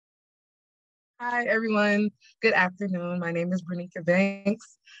Hi, everyone. Good afternoon. My name is Bernice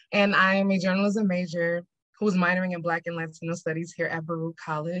Banks, and I am a journalism major who's minoring in Black and Latino studies here at Baruch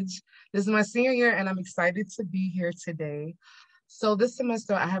College. This is my senior year, and I'm excited to be here today. So this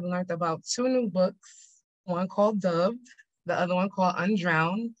semester, I have learned about two new books, one called Dubbed, the other one called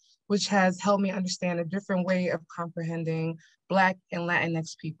Undrowned, which has helped me understand a different way of comprehending Black and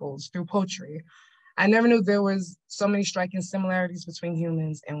Latinx peoples through poetry. I never knew there was so many striking similarities between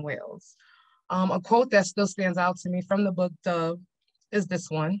humans and whales. A quote that still stands out to me from the book Dove is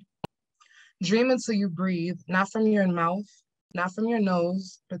this one: dream until you breathe, not from your mouth, not from your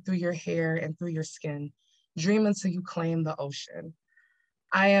nose, but through your hair and through your skin. Dream until you claim the ocean.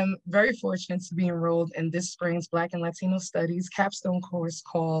 I am very fortunate to be enrolled in this spring's Black and Latino Studies capstone course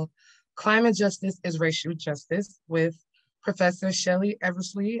called Climate Justice is Racial Justice with Professor Shelley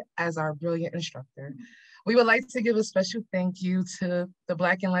Eversley as our brilliant instructor. We would like to give a special thank you to the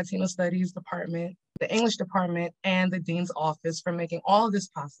Black and Latino Studies Department, the English Department, and the Dean's Office for making all of this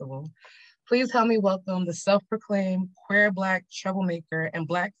possible. Please help me welcome the self-proclaimed queer Black troublemaker and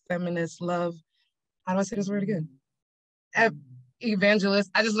Black feminist love. How do I say this word again? Evangelist.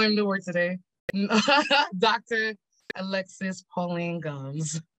 I just learned a new word today. Dr. Alexis Pauline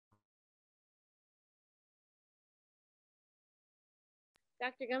Gumbs.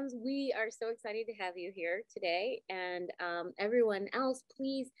 Dr. Gumbs, we are so excited to have you here today. And everyone else,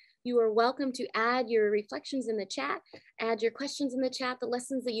 please, you are welcome to add your reflections in the chat, add your questions in the chat, the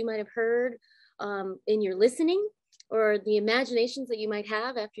lessons that you might have heard in your listening, or the imaginations that you might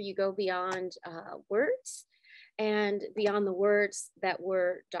have after you go beyond words and beyond the words that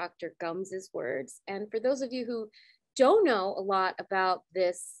were Dr. Gumbs's words. And for those of you who don't know a lot about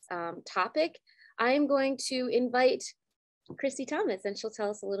this topic, I am going to invite Christy Thomas, and she'll tell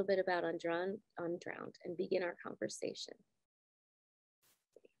us a little bit about Undrowned and begin our conversation.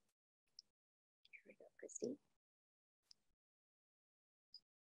 Here we go, Christy.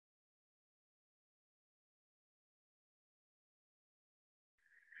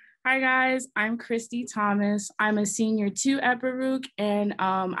 Hi guys, I'm Christy Thomas. I'm a senior 2 at Baruch, and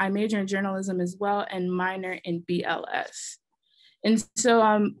I major in journalism as well and minor in BLS. And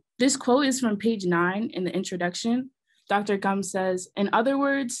so this quote is from page 9 in the introduction. Dr. Gumbs says, "In other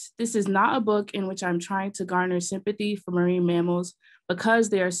words, this is not a book in which I'm trying to garner sympathy for marine mammals because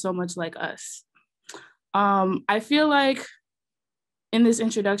they are so much like us." I feel like in this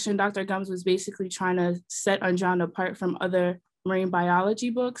introduction, Dr. Gumbs was basically trying to set Undrowned apart from other marine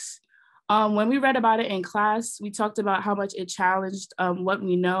biology books. When we read about it in class, we talked about how much it challenged what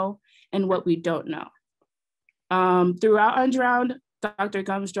we know and what we don't know. Throughout Undrowned, Dr.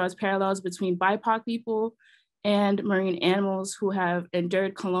 Gumbs draws parallels between BIPOC people and marine animals who have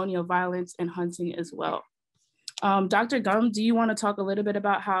endured colonial violence and hunting as well. Dr. Gumbs, do you want to talk a little bit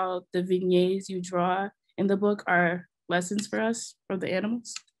about how the vignettes you draw in the book are lessons for us, for the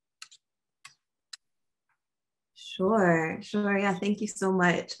animals? Sure. Yeah, thank you so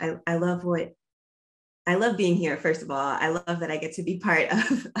much. I love being here, first of all. I love that I get to be part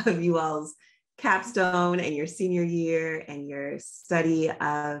of you all's capstone and your senior year and your study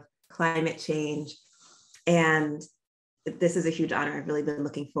of climate change. And this is a huge honor. I've really been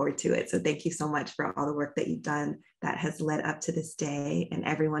looking forward to it. So thank you so much for all the work that you've done that has led up to this day and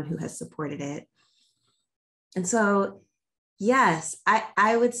everyone who has supported it. And so, yes,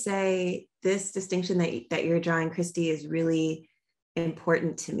 I would say this distinction that you're drawing, Christy, is really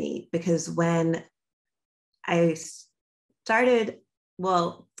important to me, because when I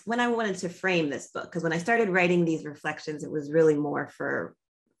wanted to frame this book, because when I started writing these reflections, it was really more for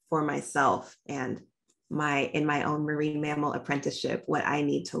myself and in my own marine mammal apprenticeship, what I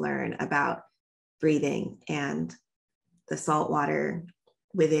need to learn about breathing and the salt water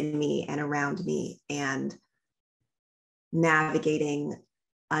within me and around me, and navigating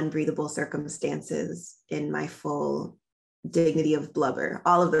unbreathable circumstances in my full dignity of blubber.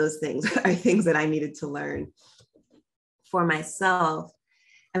 All of those things are things that I needed to learn for myself.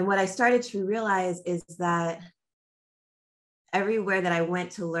 And what I started to realize is that everywhere that I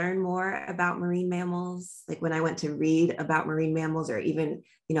went to learn more about marine mammals, like when I went to read about marine mammals, or even,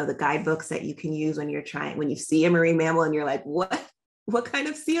 the guidebooks that you can use when you see a marine mammal and you're like, what kind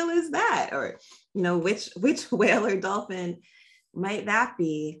of seal is that? Or, which whale or dolphin might that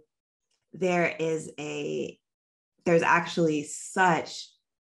be? There's actually such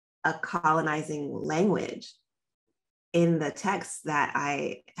a colonizing language in the text that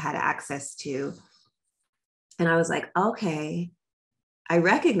I had access to. And I was like, okay, I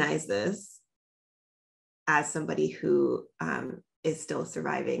recognize this as somebody who is still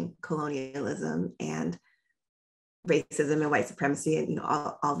surviving colonialism and racism and white supremacy and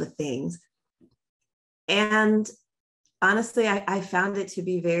all the things. And honestly, I found it to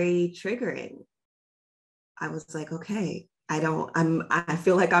be very triggering. I was like, okay, I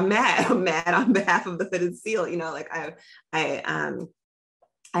feel like I'm mad. I'm mad on behalf of the Hooded Seal. Like I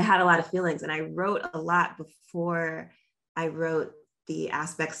had a lot of feelings, and I wrote a lot before I wrote the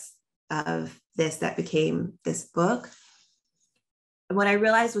aspects of this that became this book. And what I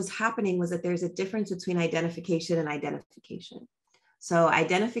realized was happening was that there's a difference between identification and identification. So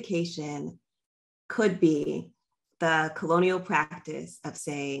identification could be the colonial practice of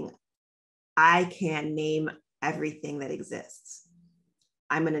saying, I can name everything that exists.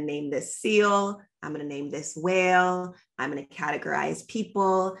 I'm going to name this seal. I'm going to name this whale. I'm going to categorize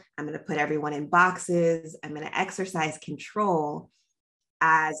people. I'm going to put everyone in boxes. I'm going to exercise control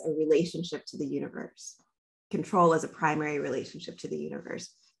as a relationship to the universe. Control as a primary relationship to the universe.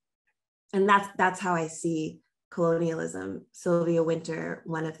 And that's how I see colonialism. Sylvia Wynter,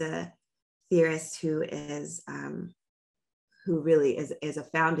 one of the theorists who really is a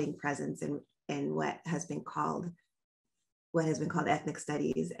founding presence in what has been called ethnic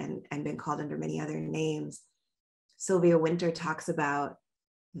studies and been called under many other names. Sylvia Wynter talks about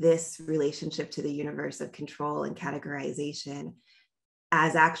this relationship to the universe of control and categorization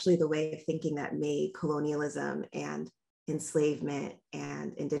as actually the way of thinking that made colonialism and enslavement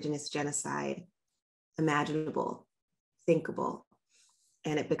and indigenous genocide imaginable, thinkable,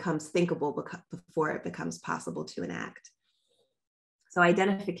 and it becomes thinkable before it becomes possible to enact. So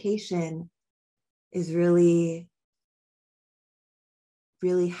identification is really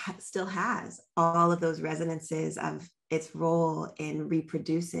still has all of those resonances of its role in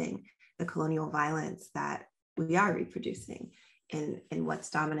reproducing the colonial violence that we are reproducing in what's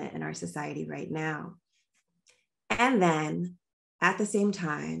dominant in our society right now. And then at the same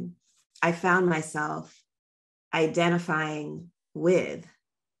time, I found myself identifying with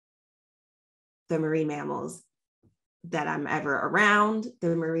the marine mammals that I'm ever around,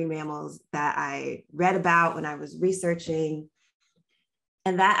 the marine mammals that I read about when I was researching.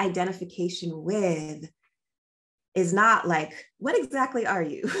 And that identification with is not like, what exactly are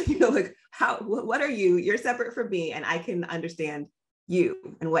you? Like what are you? You're separate from me, and I can understand you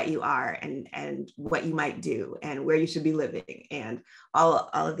and what you are and what you might do and where you should be living and all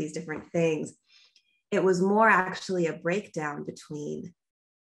of these different things. It was more actually a breakdown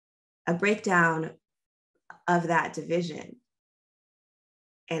of that division.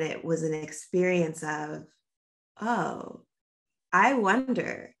 And it was an experience of, oh, I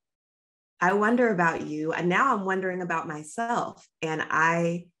wonder about you. And now I'm wondering about myself. And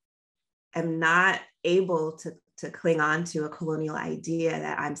I am not able to cling on to a colonial idea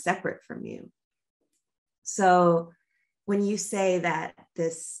that I'm separate from you. So when you say that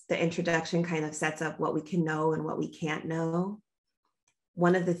the introduction kind of sets up what we can know and what we can't know,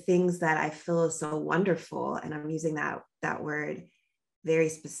 one of the things that I feel is so wonderful, and I'm using that word very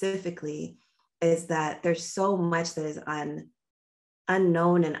specifically, is that there's so much that is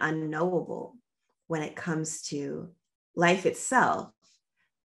unknown and unknowable when it comes to life itself.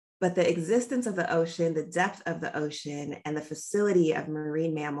 But the existence of the ocean, the depth of the ocean, and the facility of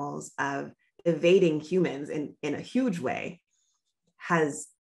marine mammals of evading humans in a huge way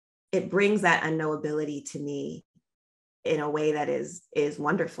it brings that unknowability to me in a way that is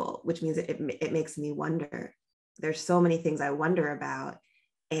wonderful, which means it makes me wonder. There's so many things I wonder about.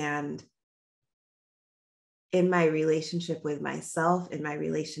 And in my relationship with myself, in my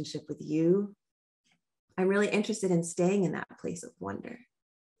relationship with you, I'm really interested in staying in that place of wonder.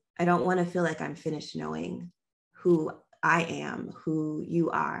 I don't want to feel like I'm finished knowing who I am, who you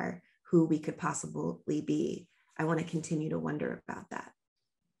are, who we could possibly be. I want to continue to wonder about that.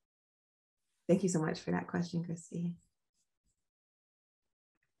 Thank you so much for that question, Christy.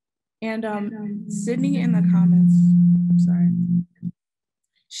 And Sydney in the comments, sorry.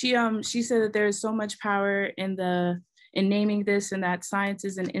 She said that there is so much power in naming this, and that science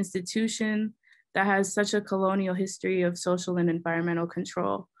is an institution that has such a colonial history of social and environmental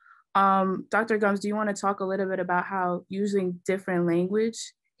control. Dr. Gumbs, do you want to talk a little bit about how using different language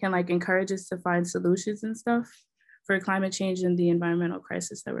can encourage us to find solutions and stuff for climate change and the environmental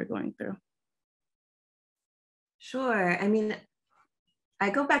crisis that we're going through? Sure. I mean, I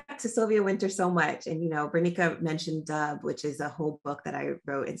go back to Sylvia Wynter so much, and Bernica mentioned Dub, which is a whole book that I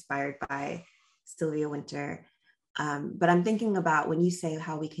wrote inspired by Sylvia Wynter. But I'm thinking about when you say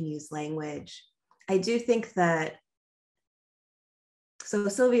how we can use language, I do think that, so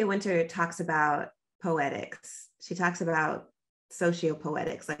Sylvia Wynter talks about poetics. She talks about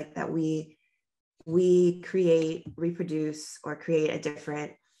sociopoetics, like that we create, reproduce, or create a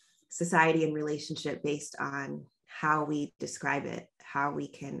different society and relationship based on how we describe it, how we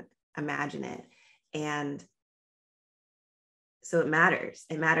can imagine it. And so it matters.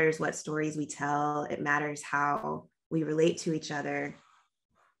 It matters what stories we tell. It matters how we relate to each other.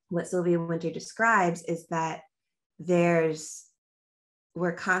 What Sylvia Wynter describes is that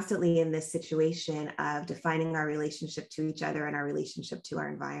we're constantly in this situation of defining our relationship to each other and our relationship to our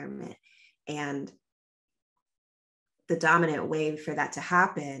environment. And the dominant way for that to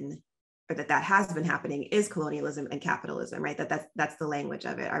happen, or that has been happening, is colonialism and capitalism, right? That's the language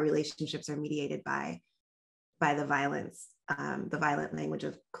of it. Our relationships are mediated by the violence, the violent language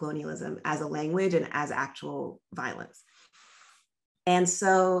of colonialism as a language and as actual violence. And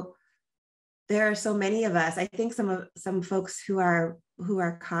so there are so many of us. I think some folks who are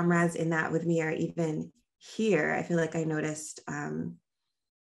comrades in that with me are even here. I feel like I noticed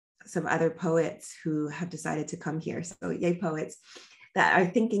some other poets who have decided to come here. So yay poets that are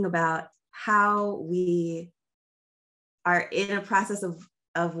thinking about how we are in a process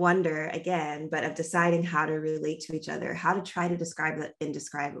of wonder again, but of deciding how to relate to each other, how to try to describe the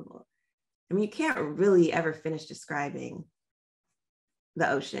indescribable. I mean, you can't really ever finish describing the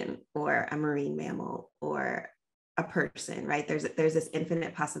ocean or a marine mammal or a person, right? There's this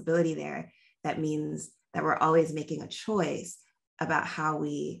infinite possibility there. That means that we're always making a choice about how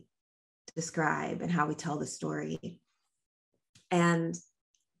we describe and how we tell the story. And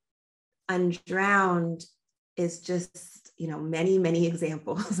Undrowned is just, many, many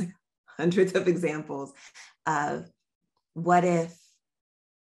examples, like hundreds of examples of what if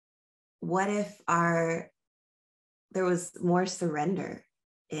there was more surrender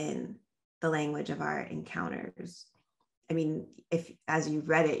in the language of our encounters. I mean, if as you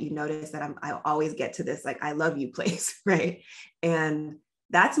read it, you notice that I always get to this, like, I love you place, right? And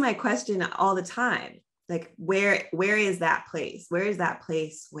that's my question all the time. Like, where is that place? Where is that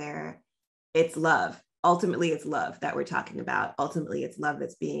place where it's love? Ultimately, it's love that we're talking about. Ultimately, it's love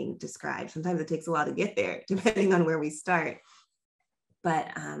that's being described. Sometimes it takes a while to get there, depending on where we start.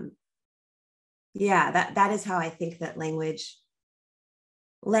 But yeah, that is how I think that language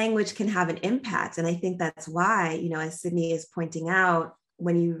can have an impact. And I think that's why, as Sydney is pointing out,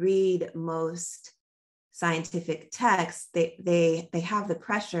 when you read most scientific texts, they have the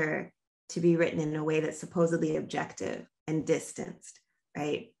pressure to be written in a way that's supposedly objective and distanced,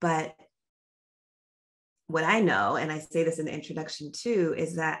 right? But what I know, and I say this in the introduction too,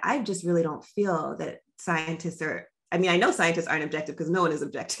 is that I just really don't feel that scientists are, I mean, I know scientists aren't objective because no one is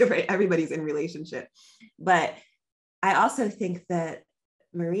objective, right? Everybody's in relationship. But I also think that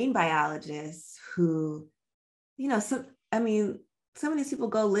marine biologists who, some of these people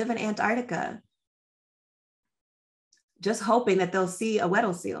go live in Antarctica just hoping that they'll see a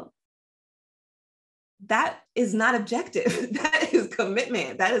Weddell seal. That is not objective. That is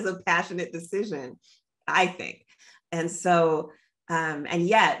commitment. That is a passionate decision, I think. And so, and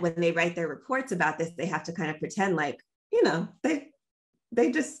yet when they write their reports about this, they have to kind of pretend like,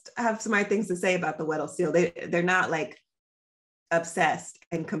 they just have smart things to say about the Weddell seal. They're not like obsessed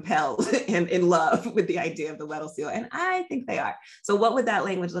and compelled and in love with the idea of the Weddell seal. And I think they are. So what would that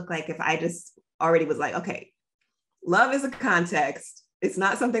language look like if I just already was like, okay, love is a context. It's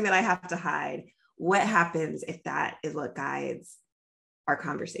not something that I have to hide. What happens if that is what guides our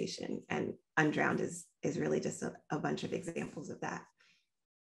conversation? And Undrowned is really just a bunch of examples of that.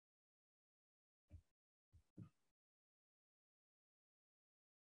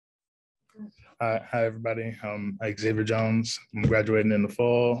 Hi, everybody. I'm Xavier Jones. I'm graduating in the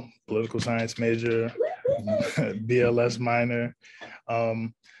fall, political science major, BLS minor.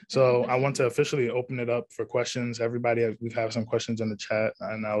 So I want to officially open it up for questions. Everybody, we've had some questions in the chat,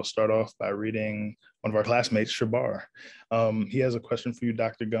 and I'll start off by reading one of our classmates, Shabar. He has a question for you,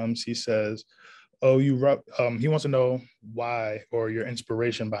 Dr. Gumbs. He says, he wants to know why, or your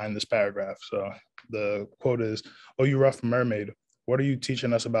inspiration behind this paragraph. So the quote is, "Oh, you rough mermaid, what are you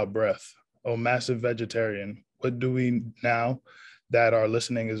teaching us about breath? Oh, massive vegetarian, what do we now that our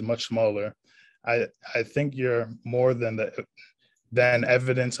listening is much smaller? I think you're more than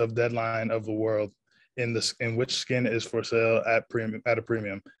evidence of deadline of the world in which skin is for sale at a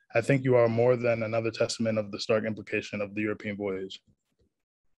premium. I think you are more than another testament of the stark implication of the European voyage."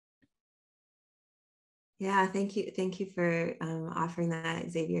 Yeah, thank you. Thank you for offering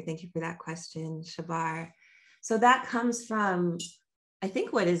that, Xavier. Thank you for that question, Shabar. So that comes from, I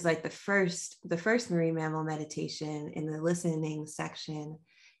think, what is like the first marine mammal meditation in the listening section.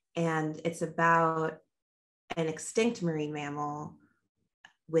 And it's about an extinct marine mammal,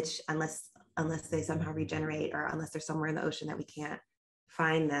 which unless they somehow regenerate, or unless they're somewhere in the ocean that we can't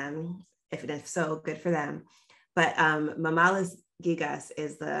find them, if so, good for them. But Mammalis gigas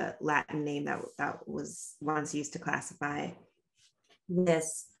is the Latin name that was once used to classify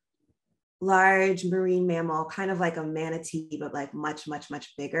this large marine mammal, kind of like a manatee, but like much, much,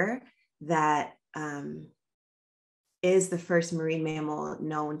 much bigger, that is the first marine mammal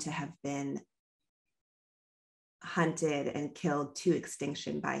known to have been hunted and killed to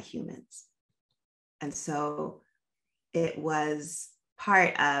extinction by humans. And so it was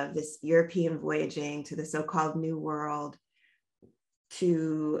part of this European voyaging to the so-called New World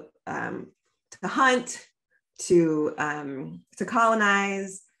to hunt, to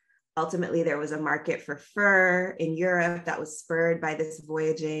colonize. Ultimately, there was a market for fur in Europe that was spurred by this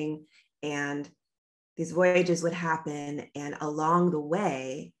voyaging, and these voyages would happen. And along the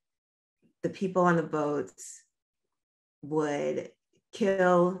way, the people on the boats would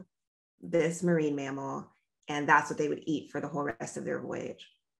kill this marine mammal, and that's what they would eat for the whole rest of their voyage.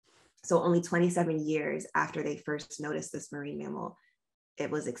 So only 27 years after they first noticed this marine mammal,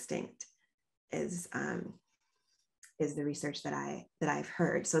 it was extinct, is the research that I've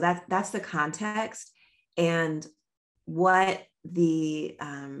heard. So that's the context, and what the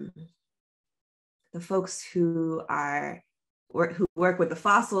folks who work with the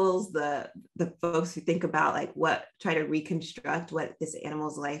fossils, the folks who think about like try to reconstruct what this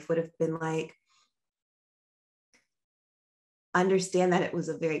animal's life would have been like, understand that it was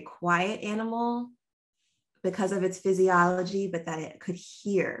a very quiet animal because of its physiology, but that it could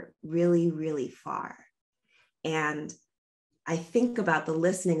hear really, really far. And I think about the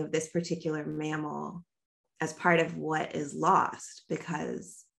listening of this particular mammal as part of what is lost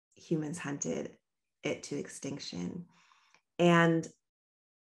because humans hunted it to extinction. And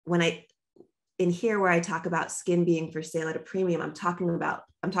when in here where I talk about skin being for sale at a premium, I'm talking about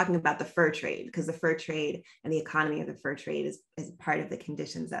the fur trade, because the fur trade and the economy of the fur trade is part of the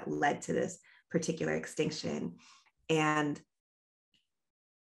conditions that led to this particular extinction. And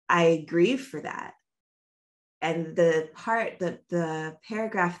I grieve for that. And the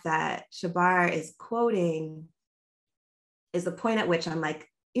paragraph that Shabar is quoting is the point at which I'm like,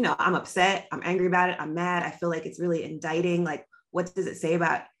 I'm upset, I'm angry about it, I'm mad, I feel like it's really indicting. Like, what does it say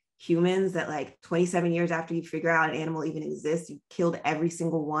about humans that like 27 years after you figure out an animal even exists, you killed every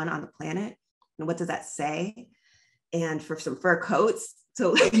single one on the planet? And what does that say? And for some fur coats,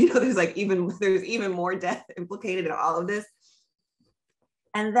 so there's even more death implicated in all of this.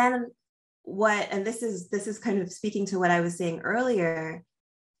 And then this is kind of speaking to what I was saying earlier,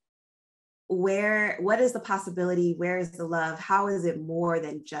 what is the possibility? Where is the love? How is it more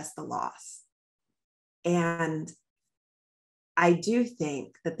than just the loss? And I do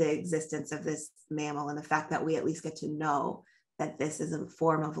think that the existence of this mammal and the fact that we at least get to know that this is a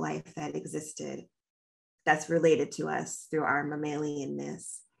form of life that existed, that's related to us through our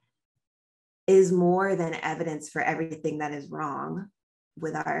mammalianness, is more than evidence for everything that is wrong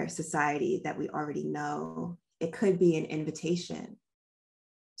with our society that we already know. It could be an invitation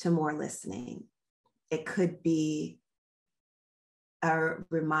to more listening. It could be a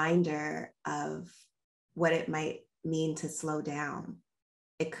reminder of what it might mean to slow down.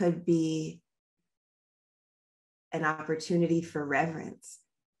 It could be an opportunity for reverence.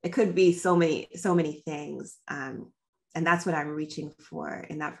 It could be so many things. And that's what I'm reaching for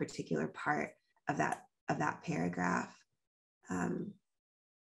in that particular part of that paragraph.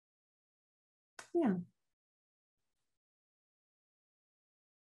 Yeah.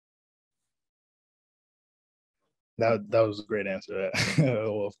 That was a great answer.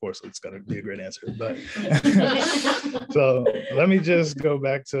 Well, of course, it's got to be a great answer. But so let me just go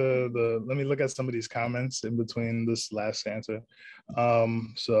back to let me look at some of these comments in between this last answer.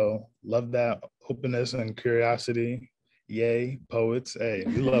 So love that openness and curiosity. Yay, poets. Hey,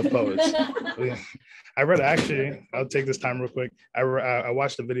 we love poets. I'll take this time real quick. I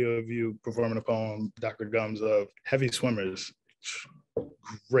watched a video of you performing a poem, Dr. Gumbs, of Heavy Swimmers.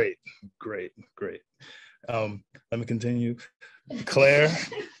 Great. Let me continue. Claire,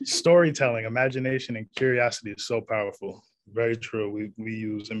 storytelling, imagination, and curiosity is so powerful. Very true. We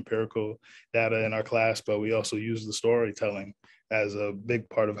use empirical data in our class, but we also use the storytelling as a big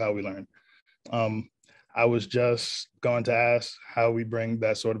part of how we learn. I was just going to ask how we bring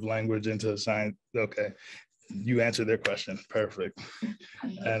that sort of language into science. Okay, you answered their question. Perfect.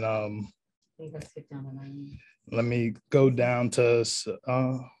 And let me go down to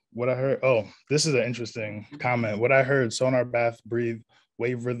what I heard. Oh, this is an interesting comment. What I heard: sonar bath, breathe,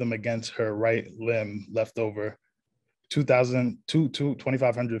 wave rhythm against her right limb, left over.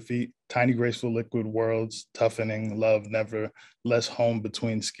 2,500 feet, tiny graceful liquid worlds, toughening, love never, less home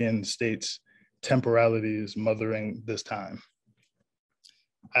between skin states, temporalities mothering this time.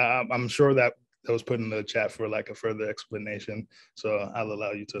 I'm sure that was put in the chat for like a further explanation, so I'll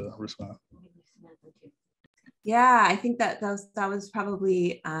allow you to respond. Yeah, I think that was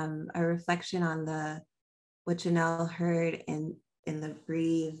probably a reflection on what Janelle heard in the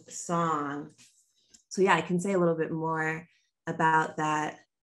Breathe song. So yeah, I can say a little bit more about that,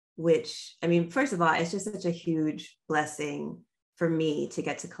 which, I mean, first of all, it's just such a huge blessing for me to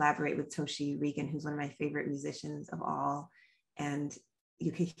get to collaborate with Toshi Regan, who's one of my favorite musicians of all. And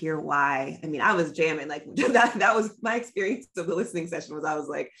you could hear why. I mean, I was jamming, like that was my experience of the listening session, was I was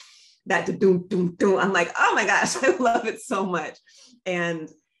like, that doom, doom, doom. I'm like, oh my gosh, I love it so much. And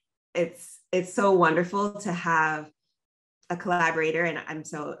it's so wonderful to have a collaborator. And I'm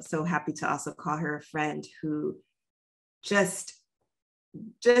so happy to also call her a friend who just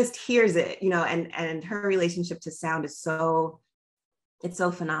hears it, you know, and her relationship to sound is it's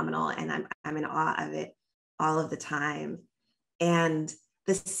so phenomenal. And I'm in awe of it all of the time. And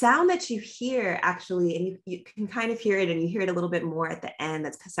the sound that you hear actually, and you can kind of hear it, and you hear it a little bit more at the end,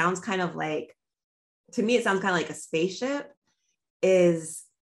 that sounds kind of like, to me, it sounds kind of like a spaceship, is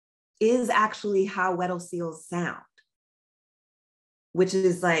actually how Weddell seals sound, which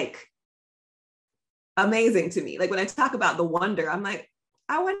is like amazing to me. Like when I talk about the wonder, I'm like,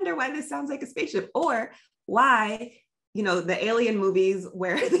 I wonder why this sounds like a spaceship, or why, you know, the Alien movies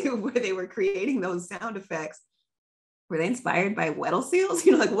where they were creating those sound effects, were they inspired by Weddell seals?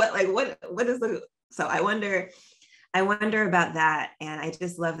 You know, what is the, so I wonder about that. And I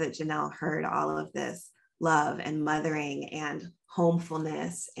just love that Janelle heard all of this love and mothering and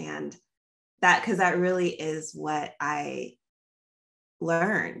homefulness, and that, because that really is what I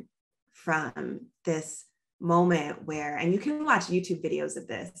learn from this moment where, and you can watch YouTube videos of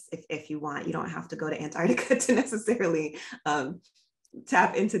this if you want, you don't have to go to Antarctica to necessarily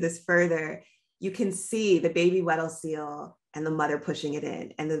tap into this further. You can see the baby Weddell seal and the mother pushing it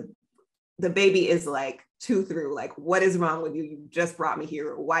in, and the baby is like two through, like, what is wrong with you? You just brought me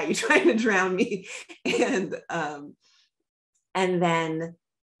here. Why are you trying to drown me? And then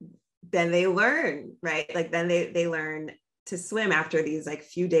they learn, right? Like then they learn to swim after these like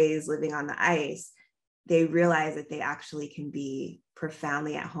few days living on the ice. They realize that they actually can be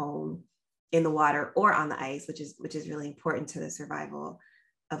profoundly at home in the water or on the ice, which is really important to the survival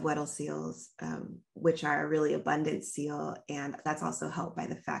of Weddell seals, which are a really abundant seal. And that's also helped by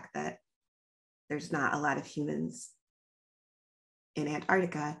the fact that there's not a lot of humans in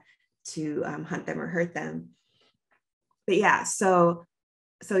Antarctica to hunt them or hurt them. But yeah, so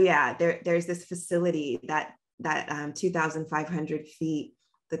yeah, there's this facility that 2,500 feet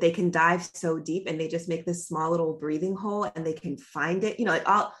that they can dive so deep, and they just make this small little breathing hole and they can find it. You know, like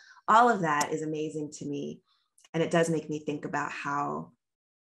all of that is amazing to me. And it does make me think about how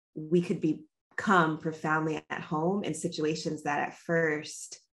we could become profoundly at home in situations that at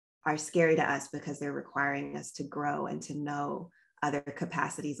first are scary to us because they're requiring us to grow and to know other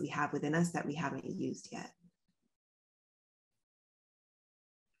capacities we have within us that we haven't used yet.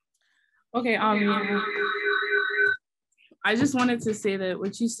 Okay, yeah. I just wanted to say that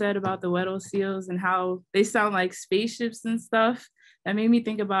what you said about the Weddell seals and how they sound like spaceships and stuff, that made me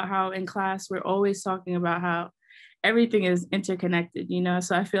think about how in class we're always talking about how everything is interconnected, you know?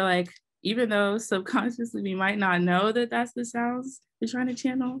 So I feel like even though subconsciously we might not know that that's the sounds we're trying to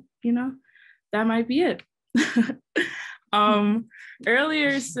channel, you know, that might be it.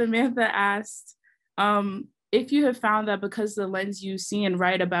 Earlier, Samantha asked if you have found that because the lens you see and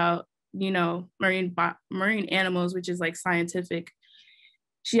write about, you know, marine animals, which is like scientific,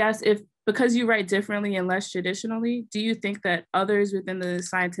 she asked if, because you write differently and less traditionally, do you think that others within the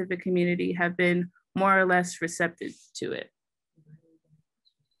scientific community have been more or less receptive to it?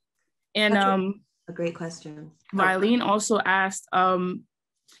 And a great question. Vylene also asked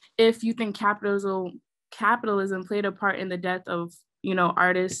if you think capitalism played a part in the death of, you know,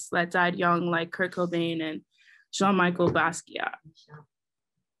 artists that died young, like Kurt Cobain and Jean-Michel Basquiat.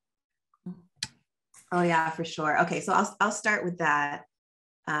 Oh yeah, for sure. Okay, so I'll start with that.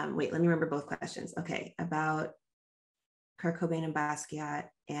 Wait, let me remember both questions. Okay, about Kurt Cobain and Basquiat,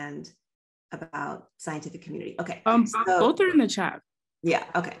 and about scientific community. Okay. So, both are in the chat. Yeah,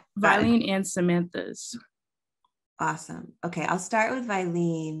 okay. Vylene and Samantha's. Awesome. Okay, I'll start with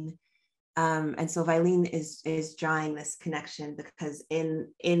Vylene. And so Vylene is drawing this connection because in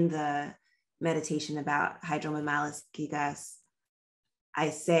the meditation about Hydromammalis gigas, I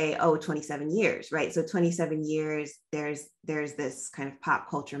say, 27 years, right? So 27 years, there's this kind of pop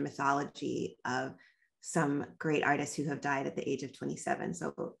culture mythology of some great artists who have died at the age of 27.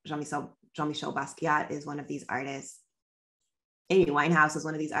 So Jean-Michel Basquiat is one of these artists. Amy Winehouse is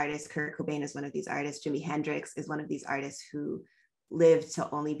one of these artists. Kurt Cobain is one of these artists. Jimi Hendrix is one of these artists who lived to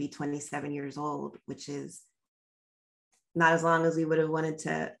only be 27 years old, which is not as long as we would have wanted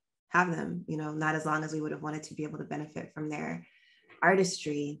to have them, not as long as we would have wanted to be able to benefit from their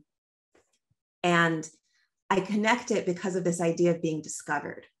artistry. And I connect it because of this idea of being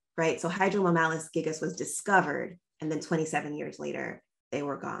discovered, right? So Hydromamalis gigas was discovered, and then 27 years later, they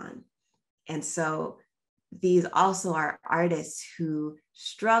were gone. And so these also are artists who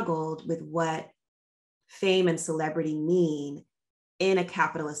struggled with what fame and celebrity mean in a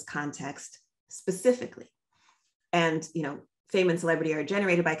capitalist context specifically. And, fame and celebrity are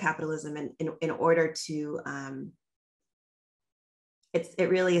generated by capitalism, and in order to, it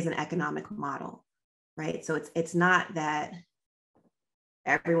really is an economic model, right? So it's not that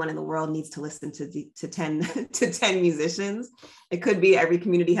everyone in the world needs to listen to 10 to 10 musicians. It could be every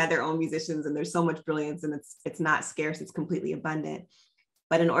community had their own musicians, and there's so much brilliance, and it's not scarce, it's completely abundant.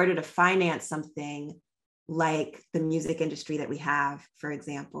 But in order to finance something like the music industry that we have, for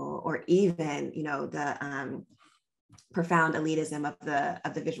example, or even, the profound elitism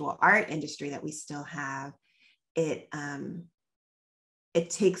of the visual art industry that we still have, it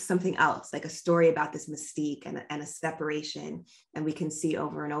takes something else, like a story about this mystique and a separation. And we can see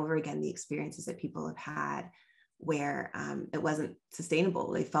over and over again the experiences that people have had where it wasn't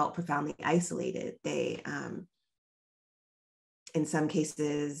sustainable. They felt profoundly isolated. They, in some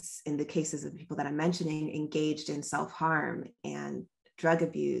cases, in the cases of people that I'm mentioning, engaged in self-harm and drug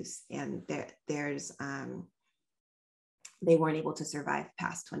abuse. And they weren't able to survive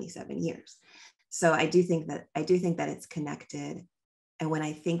past 27 years. So I do think that it's connected. And when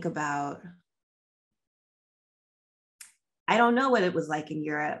I think about, I don't know what it was like in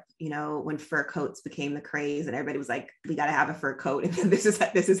Europe, when fur coats became the craze and everybody was like, we got to have a fur coat. And this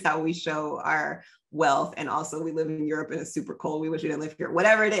is how we show our wealth. And also we live in Europe and it's super cold. We wish we didn't live here,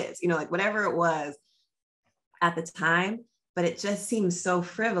 whatever it is, whatever it was at the time. But it just seems so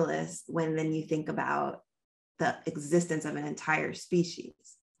frivolous when then you think about the existence of an entire species.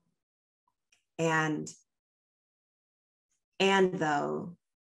 And though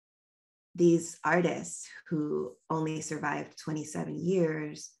these artists who only survived 27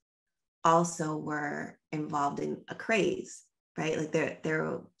 years also were involved in a craze, right? Like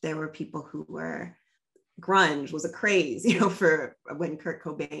there were people who were, grunge was a craze, for when Kurt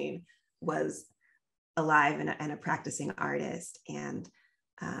Cobain was alive and a practicing artist. And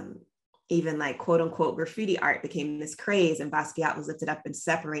even like quote unquote graffiti art became this craze, and Basquiat was lifted up and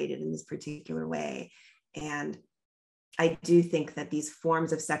separated in this particular way. And I do think that these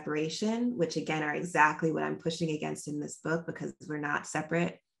forms of separation, which again are exactly what I'm pushing against in this book, because we're not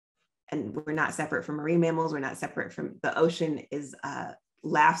separate, and we're not separate from marine mammals, we're not separate from the ocean, is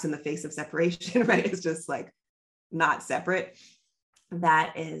laughs in the face of separation, right? It's just like not separate.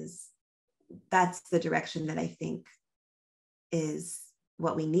 That's the direction that I think is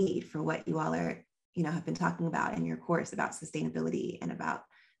what we need for what you all are, have been talking about in your course about sustainability and about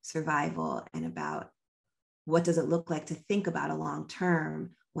survival and about what does it look like to think about a long term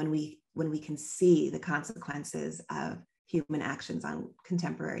when we can see the consequences of human actions on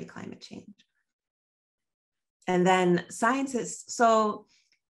contemporary climate change. And then scientists, so,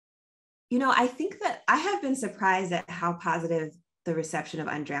 I think that I have been surprised at how positive the reception of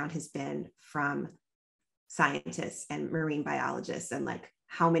Undrowned has been from scientists and marine biologists, and like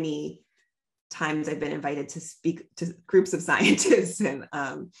how many times I've been invited to speak to groups of scientists. And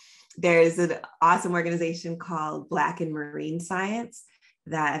there's an awesome organization called Black in Marine Science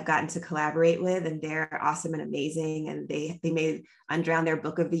that I've gotten to collaborate with, and they're awesome and amazing. And they made Undrowned their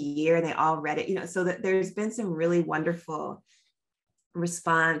book of the year, and they all read it, so that there's been some really wonderful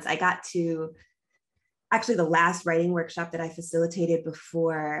response. I got to, actually the last writing workshop that I facilitated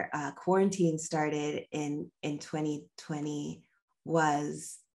before quarantine started in 2020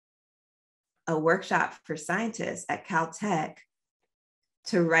 was a workshop for scientists at Caltech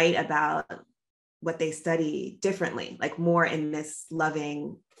to write about what they study differently, like more in this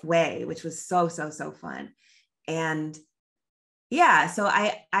loving way, which was so fun. And yeah, so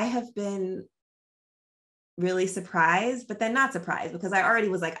I have been really surprised, but then not surprised, because I already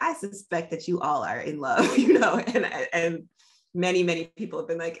was like, I suspect that you all are in love, and many people have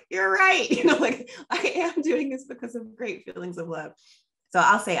been like, you're right, like I am doing this because of great feelings of love. So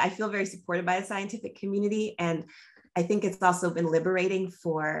I'll say I feel very supported by the scientific community, and I think it's also been liberating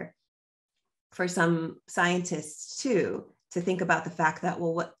for some scientists too, to think about the fact that,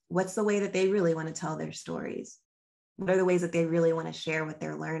 well, what's the way that they really want to tell their stories? What are the ways that they really want to share what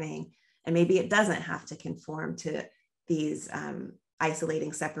they're learning? And maybe it doesn't have to conform to these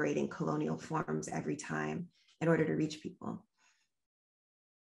isolating, separating colonial forms every time in order to reach people.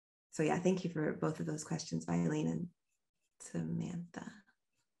 So yeah, thank you for both of those questions, Eileen and Samantha.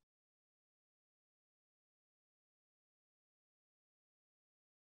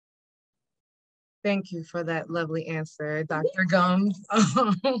 Thank you for that lovely answer, Dr. Gumbs.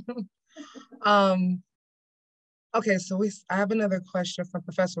 Okay, so I have another question from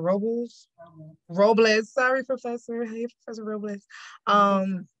Professor Robles. Robles, sorry, Professor. Hey, Professor Robles. Oh,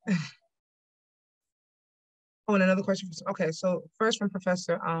 and another question. Okay, so first from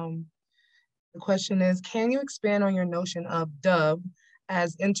Professor, the question is, can you expand on your notion of dub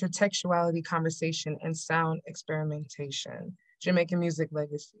as intertextuality, conversation, and sound experimentation, Jamaican music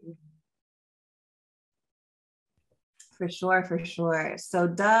legacy? For sure, for sure. So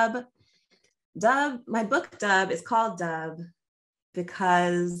dub, my book Dub is called Dub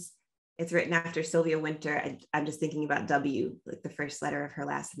because it's written after Sylvia Wynter. I'm just thinking about W, like the first letter of her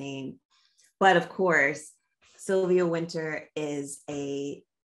last name. But of course, Sylvia Wynter is a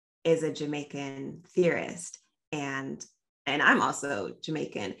Jamaican theorist, and I'm also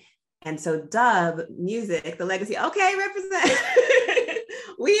Jamaican. And so dub music, the legacy, okay, represent.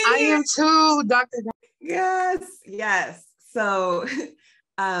 I am too, Dr. Yes. So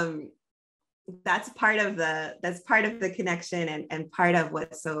that's part of the connection and part of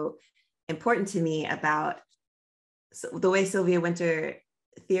what's so important to me about the way Sylvia Wynter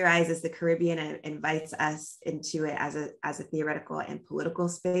theorizes the Caribbean and invites us into it as a theoretical and political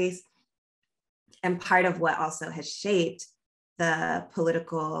space. And part of what also has shaped the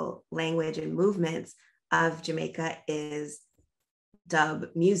political language and movements of Jamaica is dub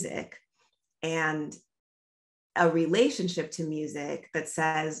music and a relationship to music that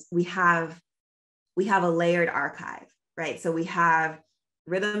says we have a layered archive, right? So we have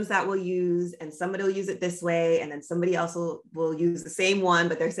rhythms that we'll use, and somebody will use it this way, and then somebody else will use the same one,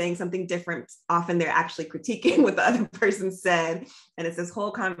 but they're saying something different. Often they're actually critiquing what the other person said. And it's this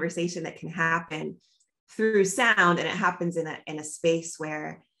whole conversation that can happen through sound, and it happens in a space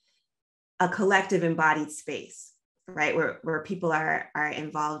where a collective embodied space, right? Where people are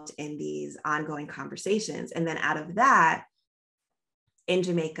involved in these ongoing conversations. And then out of that, in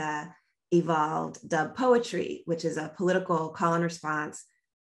Jamaica, evolved dub poetry, which is a political call and response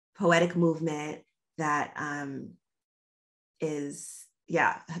poetic movement that has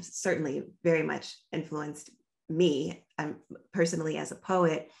certainly very much influenced me personally as a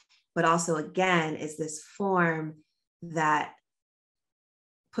poet, but also again is this form that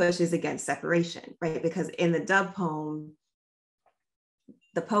pushes against separation, right? Because in the dub poem,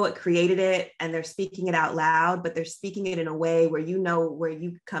 the poet created it and they're speaking it out loud, but they're speaking it in a way where you know where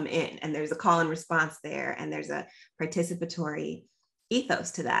you come in, and there's a call and response there, and there's a participatory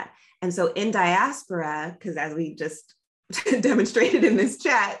ethos to that. And so in diaspora, because as we just demonstrated in this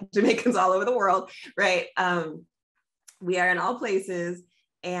chat, Jamaicans all over the world, right? We are in all places,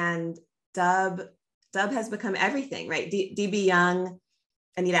 and dub has become everything, right? D.B. Young,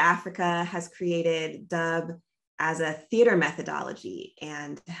 Anita Africa has created dub as a theater methodology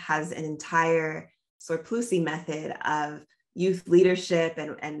and has an entire Sorplusi method of youth leadership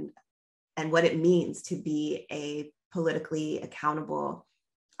and what it means to be a politically accountable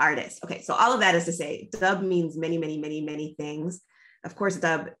artist. Okay, so all of that is to say, dub means many, many, many, many things. Of course,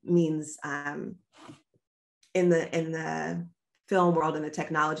 dub means in the film world and the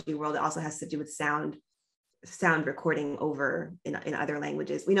technology world, it also has to do with sound recording over in other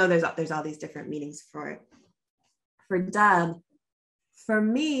languages. We know there's all these different meanings for dub. For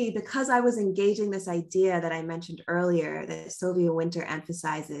me, because I was engaging this idea that I mentioned earlier that Sylvia Wynter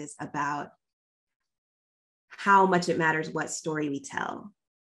emphasizes about how much it matters what story we tell,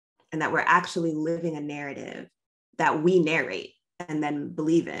 and that we're actually living a narrative that we narrate and then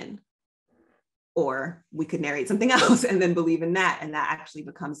believe in, or we could narrate something else and then believe in that, and that actually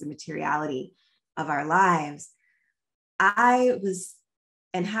becomes the materiality of our lives. I was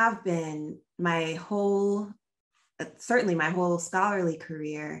and have been certainly my whole scholarly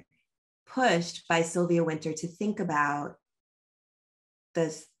career pushed by Sylvia Wynter to think about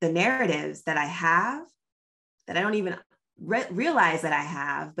the narratives that I have, that I don't even realize that I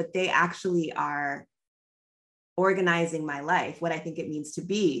have, but they actually are organizing my life, what I think it means to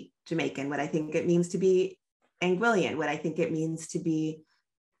be Jamaican, what I think it means to be Anguillian, what I think it means to be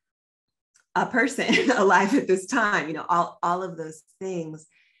a person alive at this time, all of those things.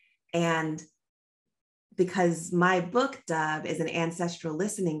 And because my book Dub is an ancestral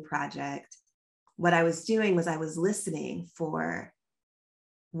listening project, what I was doing was I was listening for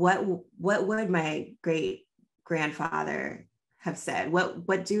what would my great grandfather have said?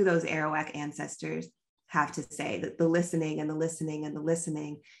 What do those Arawak ancestors have to say? The listening and the listening and the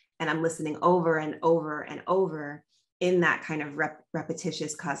listening. And I'm listening over and over and over in that kind of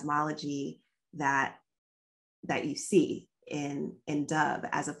repetitious cosmology that you see in dub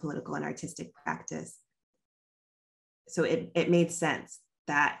as a political and artistic practice. So it made sense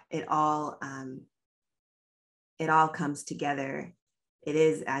that it all it all comes together. It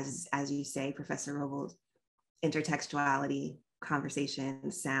is, as you say, Professor Robold, intertextuality,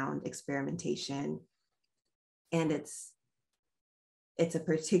 conversation, sound, experimentation. And it's a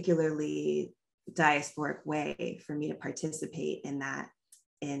particularly diasporic way for me to participate in that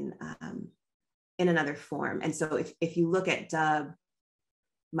in another form. And so if you look at Dub,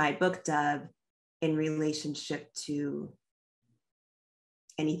 my book Dub, in relationship to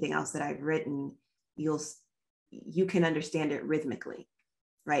anything else that I've written, you can understand it rhythmically,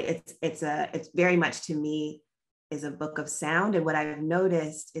 right? It's very much, to me, is a book of sound. And what I've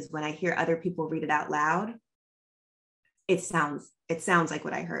noticed is when I hear other people read it out loud, it sounds like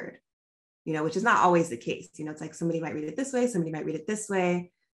what I heard, which is not always the case. It's like somebody might read it this way, somebody might read it this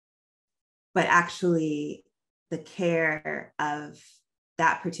way, but actually the care of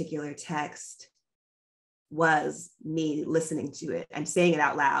that particular text was me listening to it and saying it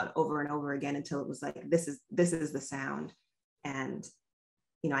out loud over and over again until it was like, this is the sound. And,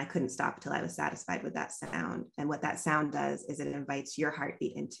 I couldn't stop until I was satisfied with that sound. And what that sound does is it invites your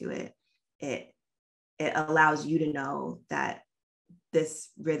heartbeat into it. It allows you to know that this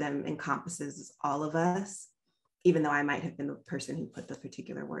rhythm encompasses all of us, even though I might have been the person who put the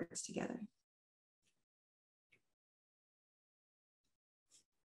particular words together.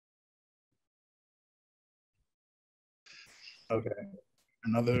 Okay,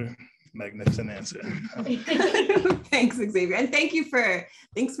 another magnificent answer. Thanks, Xavier, and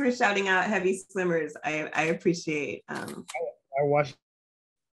thanks for shouting out Heavy Swimmers. I appreciate. I watched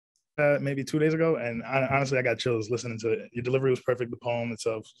that maybe 2 days ago, and honestly, I got chills listening to it. Your delivery was perfect. The poem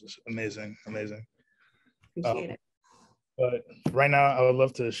itself was amazing. Appreciate it. But right now, I would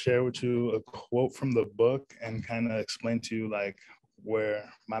love to share with you a quote from the book and kind of explain to you like where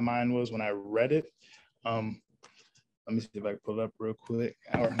my mind was when I read it. Let me see if I can pull it up real quick.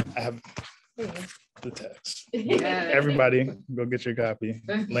 Or I have the text. Yeah. Everybody, go get your copy.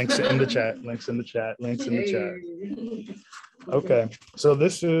 Links in the chat. Okay, so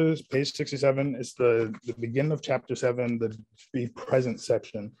this is page 67. It's the beginning of chapter 7, the be present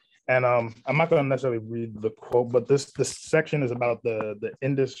section. And I'm not going to necessarily read the quote, but this section is about the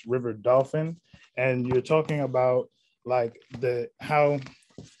Indus River dolphin. And you're talking about like how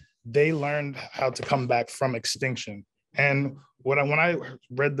they learned how to come back from extinction. And when I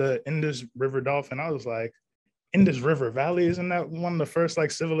read the Indus River dolphin, I was like, Indus River Valley, isn't that one of the first like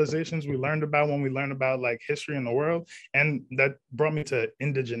civilizations we learned about when we learned about like history in the world? And that brought me to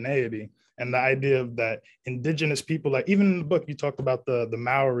indigeneity and the idea of that indigenous people, like even in the book, you talked about the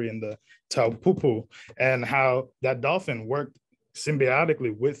Maori and the Taupupu and how that dolphin worked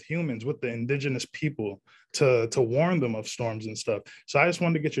symbiotically with humans, with the indigenous people to warn them of storms and stuff. So I just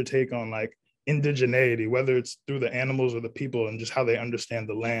wanted to get your take on like indigeneity, whether it's through the animals or the people, and just how they understand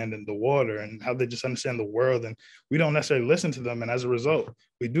the land and the water and how they just understand the world. And we don't necessarily listen to them. And as a result,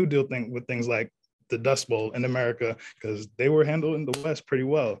 we do deal with things like the Dust Bowl in America, because they were handled in the West pretty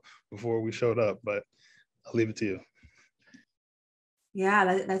well before we showed up. But I'll leave it to you.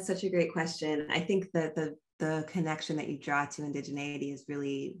 Yeah, that's such a great question. I think that the connection that you draw to indigeneity is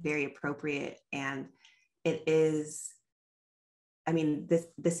really very appropriate. And it is, I mean,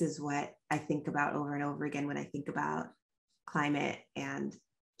 this is what I think about over and over again when I think about climate and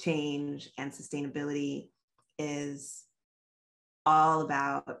change and sustainability, is all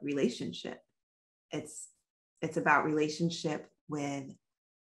about relationship. It's about relationship with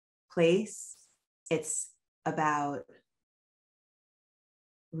place. It's about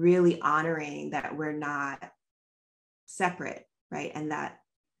really honoring that we're not separate, right? And that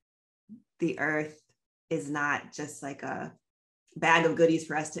the earth is not just like a bag of goodies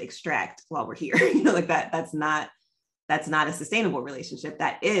for us to extract while we're here. Like that's not a sustainable relationship.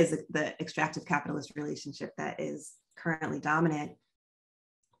 That is the extractive capitalist relationship that is currently dominant,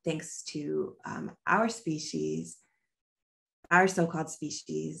 thanks to our species, our so-called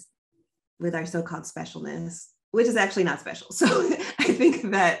species, with our so-called specialness, which is actually not special. So I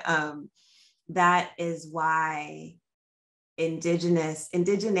think that that is why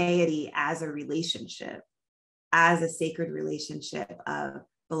indigeneity as a relationship, as a sacred relationship of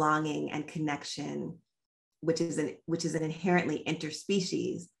belonging and connection, which is an inherently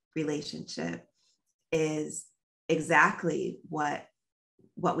interspecies relationship, is exactly what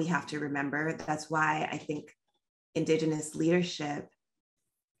we have to remember. That's why I think Indigenous leadership,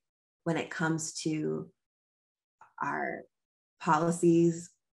 when it comes to our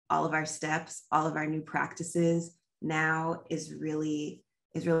policies, all of our steps, all of our new practices now is really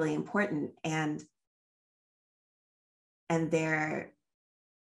important. And there's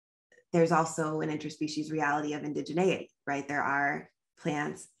also an interspecies reality of indigeneity, right? There are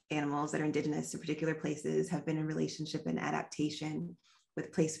plants, animals that are indigenous to particular places have been in relationship and adaptation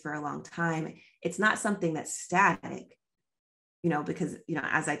with place for a long time. It's not something that's static, because,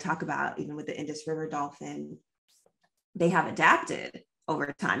 as I talk about, even with the Indus River dolphin, they have adapted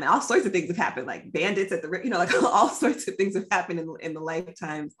over time, and all sorts of things have happened, like bandits at the, like all sorts of things have happened in the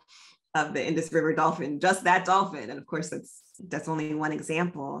lifetimes of the Indus River dolphin, just that dolphin. And of course, that's only one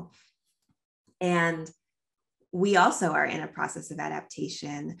example. And we also are in a process of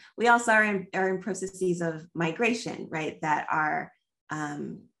adaptation. We also are in processes of migration, right? That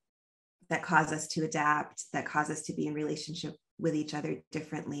cause us to adapt, that cause us to be in relationship with each other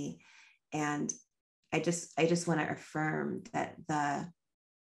differently. And I just want to affirm that the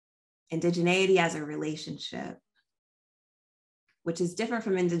indigeneity as a relationship, which is different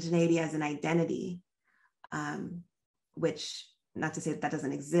from indigeneity as an identity, which, not to say that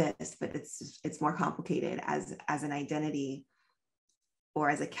doesn't exist, but it's more complicated as an identity or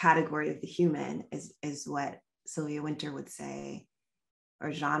as a category of the human, is what Sylvia Wynter would say,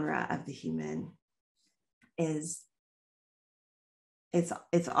 or genre of the human, is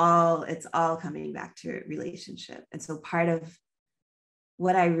it's all coming back to relationship. And so part of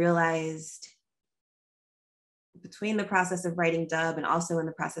what I realized between the process of writing Dub and also in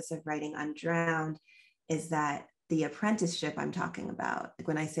the process of writing Undrowned is that the apprenticeship I'm talking about, like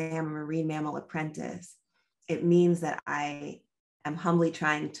when I say I'm a marine mammal apprentice, it means that I am humbly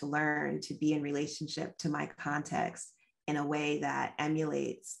trying to learn to be in relationship to my context in a way that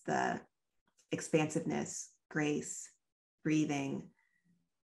emulates the expansiveness, grace, breathing,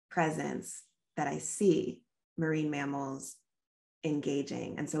 presence that I see marine mammals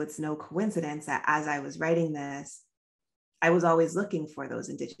engaging. And so it's no coincidence that as I was writing this, I was always looking for those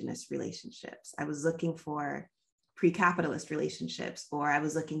indigenous relationships. I was looking for pre-capitalist relationships, or I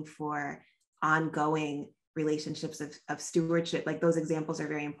was looking for ongoing relationships of stewardship. Like, those examples are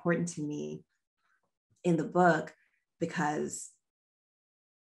very important to me in the book because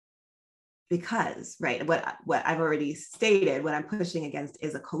right, what I've already stated, what I'm pushing against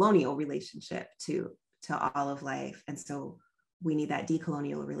is a colonial relationship to all of life. And so we need that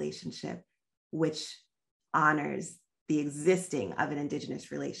decolonial relationship, which honors the existing of an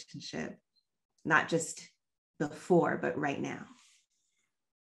indigenous relationship, not just before, but right now.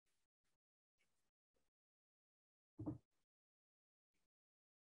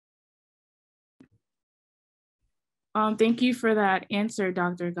 Thank you for that answer,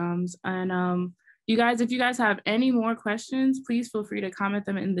 Dr. Gumbs. And you guys, if you guys have any more questions, please feel free to comment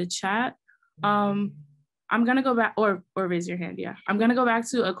them in the chat. I'm gonna go back, or raise your hand, yeah. I'm gonna go back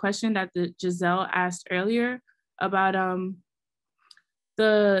to a question that Giselle asked earlier about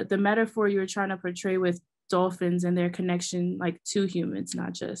the metaphor you were trying to portray with dolphins and their connection, like, to humans,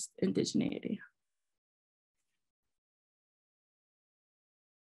 not just indigeneity.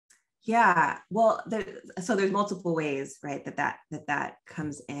 Yeah, well, so there's multiple ways, right, that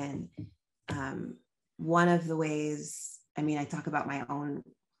comes in. One of the ways, I mean, I talk about my own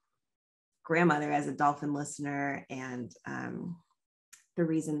grandmother as a dolphin listener, and the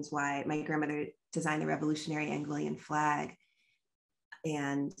reasons why my grandmother designed the revolutionary Anglian flag,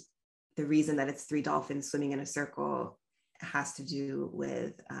 and the reason that it's 3 dolphins swimming in a circle has to do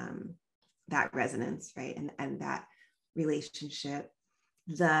with that resonance, right, and that relationship.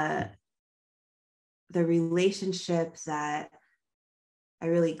 The relationship that I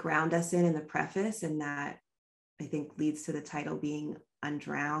really ground us in the preface, and that I think leads to the title being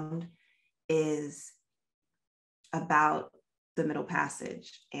Undrowned, is about the Middle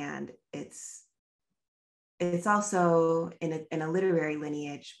Passage. And it's also in a literary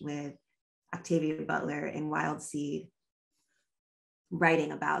lineage with Octavia Butler and Wild Seed,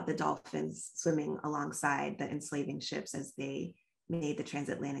 writing about the dolphins swimming alongside the enslaving ships as they made the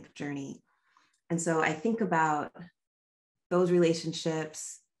transatlantic journey. And so I think about those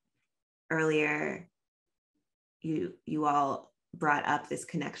relationships. Earlier, you all brought up this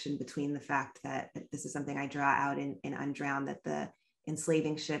connection between the fact that this is something I draw out in Undrowned, that the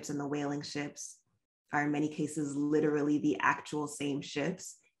enslaving ships and the whaling ships are in many cases literally the actual same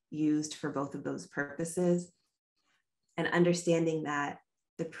ships used for both of those purposes. And understanding that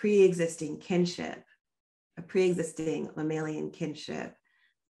the pre-existing kinship, a pre-existing mammalian kinship,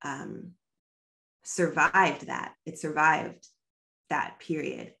 survived that. It survived that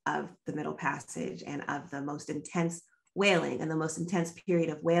period of the Middle Passage and of the most intense whaling. And the most intense period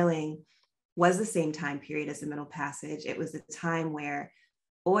of whaling was the same time period as the Middle Passage. It was the time where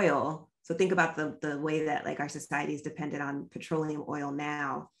oil, so think about the way that, like, our society is dependent on petroleum oil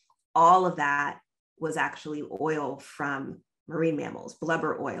now. All of that was actually oil from marine mammals,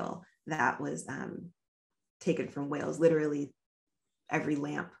 blubber oil that was taken from whales. Literally every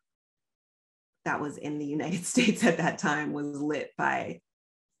lamp that was in the United States at that time was lit by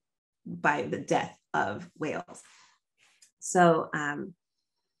the death of whales. So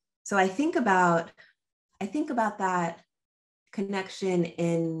so I think about that connection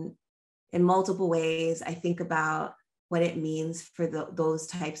in multiple ways. I think about what it means for those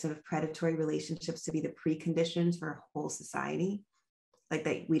types of predatory relationships to be the preconditions for a whole society. Like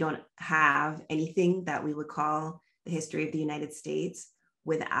that we don't have anything that we would call the history of the United States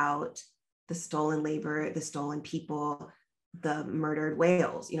without the stolen labor, the stolen people, the murdered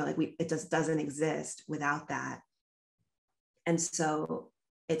whales. It just doesn't exist without that. And so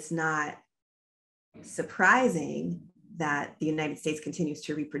it's not surprising that the United States continues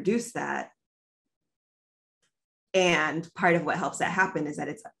to reproduce that. And part of what helps that happen is that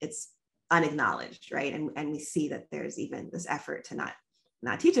it's unacknowledged, right? And we see that there's even this effort to not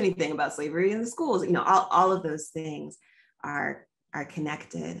teach anything about slavery in the schools. All of those things are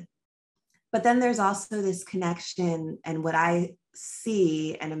connected. But then there's also this connection, and what I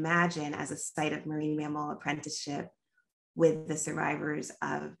see and imagine as a site of marine mammal apprenticeship with the survivors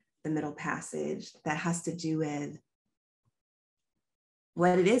of the Middle Passage, that has to do with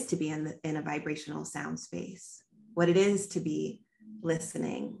what it is to be in a vibrational sound space, what it is to be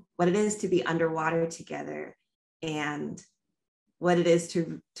listening, what it is to be underwater together, and what it is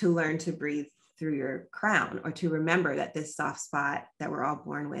to learn to breathe through your crown, or to remember that this soft spot that we're all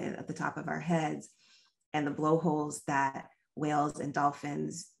born with at the top of our heads and the blowholes that whales and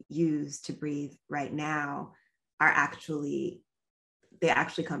dolphins use to breathe right now they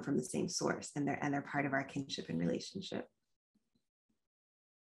actually come from the same source, and they're part of our kinship and relationship.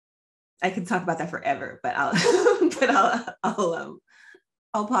 I could talk about that forever, but I'll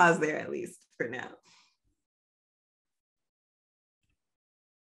pause there at least for now.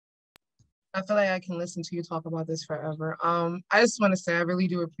 I feel like I can listen to you talk about this forever. I just want to say I really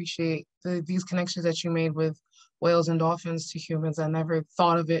do appreciate these connections that you made with whales and dolphins to humans. I never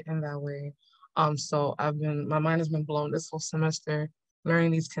thought of it in that way. So my mind has been blown this whole semester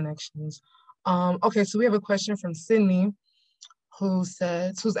learning these connections. Okay, so we have a question from Sydney who's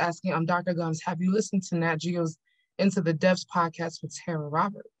asking, Dr. Gumbs, have you listened to Nat Geo's Into the Depths podcast with Tara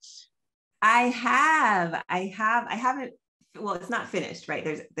Roberts? I haven't. Well, it's not finished,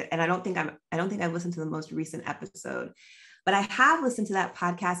 right? And I don't think I've listened to the most recent episode, but I have listened to that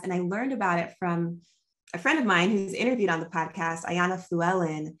podcast, and I learned about it from a friend of mine who's interviewed on the podcast, Ayanna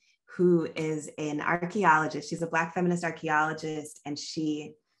Flewellen, who is an archaeologist. She's a Black feminist archaeologist, and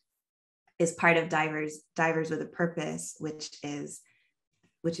she is part of Divers with a Purpose, which is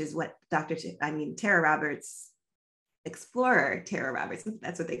what Tara Roberts, explorer Tara Roberts,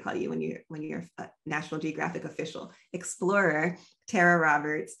 that's what they call you when you're a National Geographic official. Explorer Tara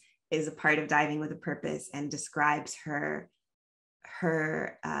Roberts is a part of Diving with a Purpose, and describes her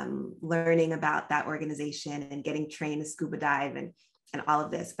learning about that organization and getting trained to scuba dive and all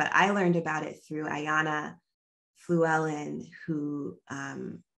of this. But I learned about it through Ayanna Flewellen, who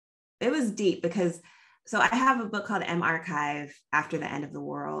it was deep because, so I have a book called M Archive, After the End of the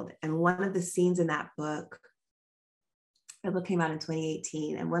World. And one of the scenes in that book, the book came out in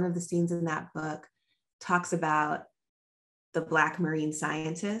 2018. And one of the scenes in that book talks about the Black marine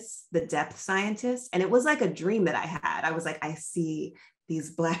scientists, the depth scientists. And it was like a dream that I had. I was like, I see these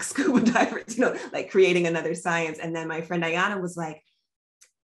Black scuba divers, like creating another science. And then my friend Ayanna was like,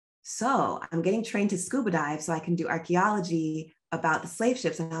 so I'm getting trained to scuba dive so I can do archaeology about the slave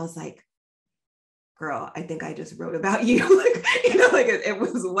ships. And I was like, girl, I think I just wrote about you. It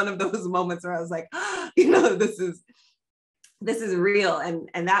was one of those moments where I was like, this is real.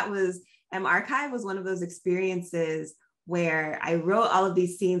 And that was, Archive was one of those experiences where I wrote all of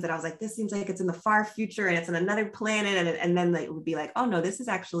these scenes that I was like, this seems like it's in the far future and it's on another planet. And then it would be like, oh no, this is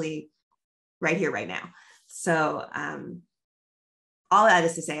actually right here, right now. So all that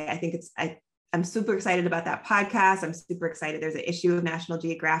is to say, I think I'm super excited about that podcast. I'm super excited. There's an issue of National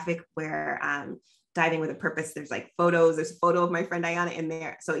Geographic where Diving with a Purpose, there's like photos, there's a photo of my friend Ayanna in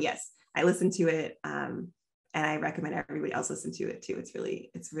there. So yes, I listened to it and I recommend everybody else listen to it too. It's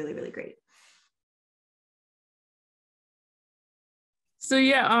really, really great. So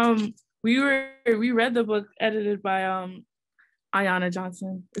yeah, we read the book edited by Ayanna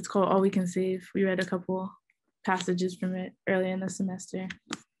Johnson. It's called All We Can Save. We read a couple passages from it early in the semester.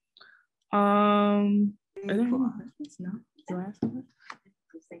 Are there any questions? No? Do I ask one?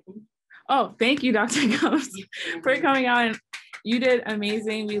 Oh, thank you, Dr. Gumbs, for coming out. And you did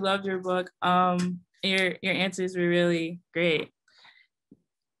amazing. We loved your book. Your answers were really great.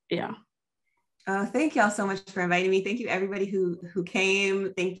 Yeah. Thank y'all so much for inviting me. Thank you everybody who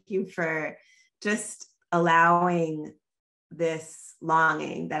came. Thank you for just allowing this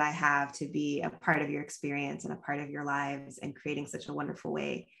longing that I have to be a part of your experience and a part of your lives, and creating such a wonderful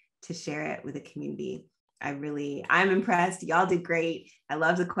way to share it with the community. I'm impressed. Y'all did great. I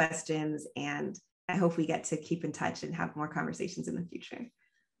love the questions, and I hope we get to keep in touch and have more conversations in the future.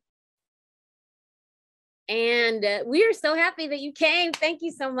 And we are so happy that you came. Thank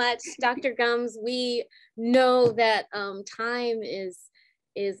you so much, Dr. Gumbs. We know that time is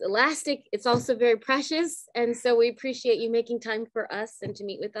elastic. It's also very precious. And so we appreciate you making time for us and to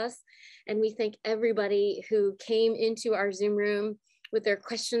meet with us. And we thank everybody who came into our Zoom room with their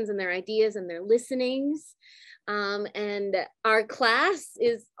questions and their ideas and their listenings. And our class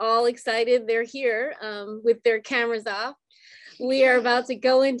is all excited. They're here with their cameras off. We are about to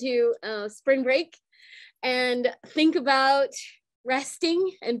go into spring break and think about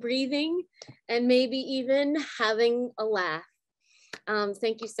resting and breathing and maybe even having a laugh.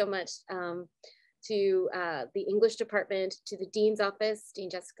 Thank you so much to the English department, to the Dean's office. Dean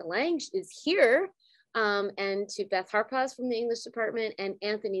Jessica Lang is here, and to Beth Harpaz from the English department, and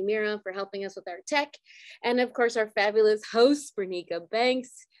Anthony Mira for helping us with our tech. And of course, our fabulous hosts, Bernica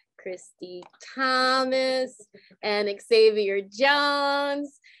Banks, Christy Thomas, and Xavier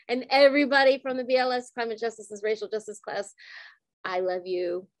Jones, and everybody from the BLS Climate Justice is Racial Justice class. I love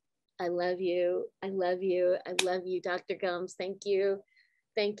you. I love you. I love you. I love you, Dr. Gumbs. Thank you.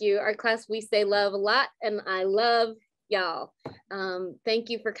 Thank you. Our class, we say love a lot, and I love y'all. Thank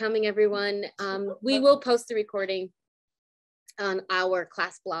you for coming, everyone. We will post the recording on our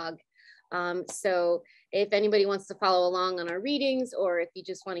class blog. So if anybody wants to follow along on our readings, or if you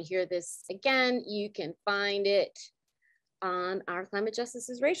just want to hear this again, you can find it on our Climate Justice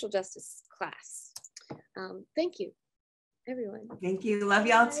is Racial Justice class. Thank you, everyone. Thank you. Love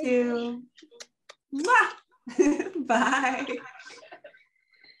y'all too. Bye.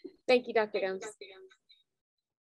 Thank you, Dr. Gumbs.